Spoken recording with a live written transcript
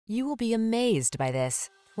You will be amazed by this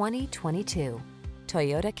 2022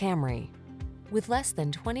 Toyota Camry. With less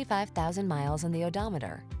than 25,000 miles on the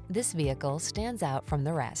odometer, this vehicle stands out from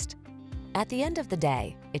the rest. At the end of the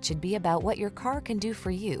day, it should be about what your car can do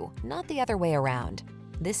for you, not the other way around.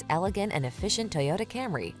 This elegant and efficient Toyota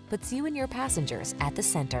Camry puts you and your passengers at the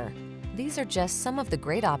center. These are just some of the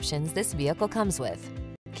great options this vehicle comes with: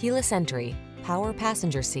 keyless entry, power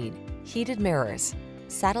passenger seat, heated mirrors,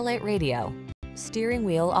 satellite radio, steering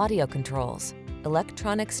wheel audio controls,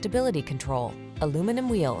 electronic stability control, aluminum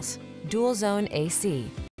wheels, dual zone AC,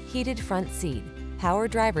 heated front seat, power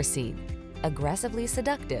driver seat. Aggressively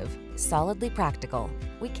seductive, solidly practical.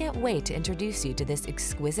 We can't wait to introduce you to this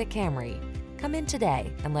exquisite Camry. Come in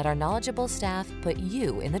today and let our knowledgeable staff put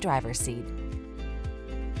you in the driver's seat.